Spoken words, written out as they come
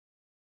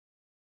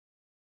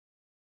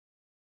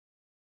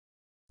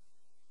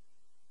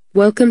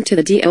Welcome to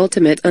the The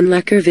Ultimate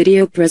Unlocker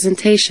video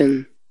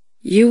presentation.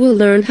 You will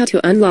learn how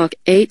to unlock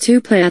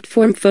A2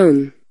 platform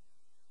phone.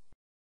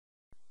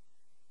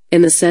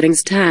 In the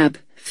Settings tab,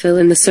 fill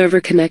in the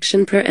server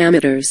connection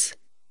parameters,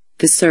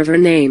 the server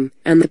name,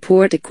 and the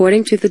port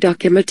according to the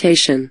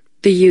documentation,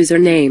 the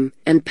username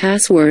and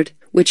password,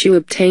 which you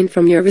obtain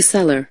from your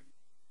reseller.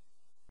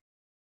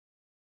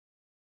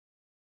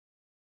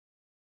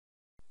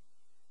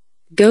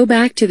 Go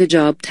back to the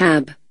Job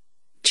tab.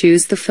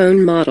 Choose the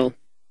phone model.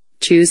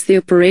 Choose the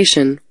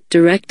operation,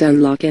 direct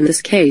unlock in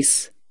this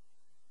case.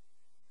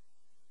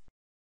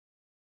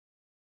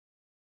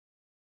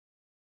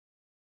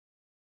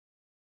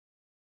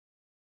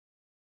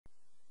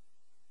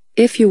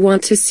 If you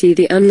want to see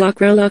the unlock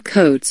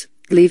codes,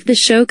 leave the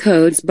Show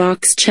Codes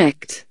box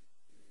checked.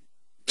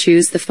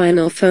 Choose the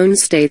final phone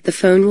state the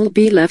phone will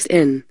be left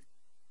in.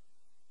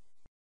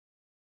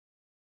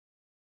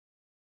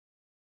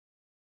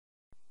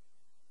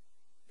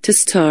 To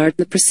start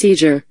the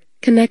procedure,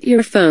 connect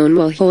your phone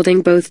while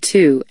holding both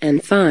 2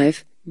 and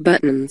 5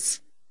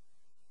 buttons.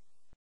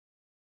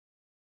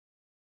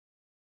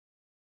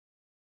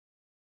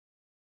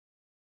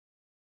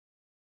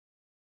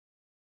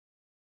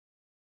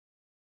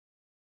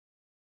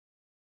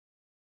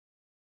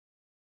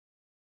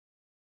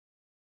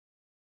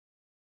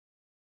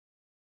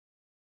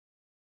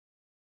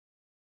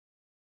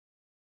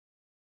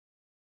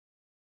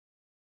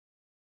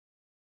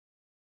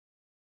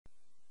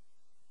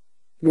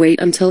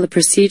 Wait until the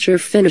procedure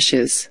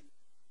finishes.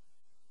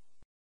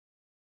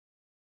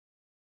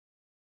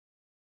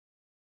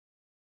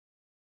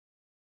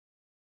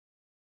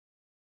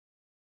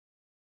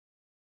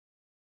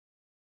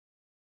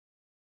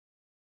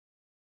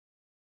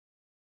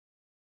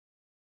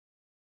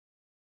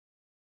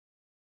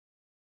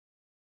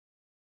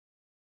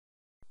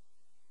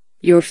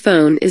 Your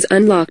phone is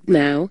unlocked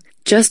now,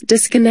 just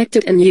disconnect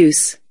it and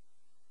use.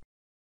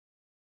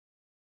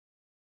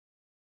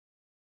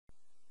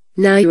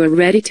 Now you are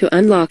ready to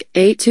unlock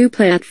A2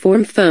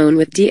 platform phone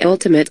with the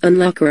Ultimate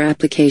Unlocker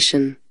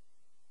application.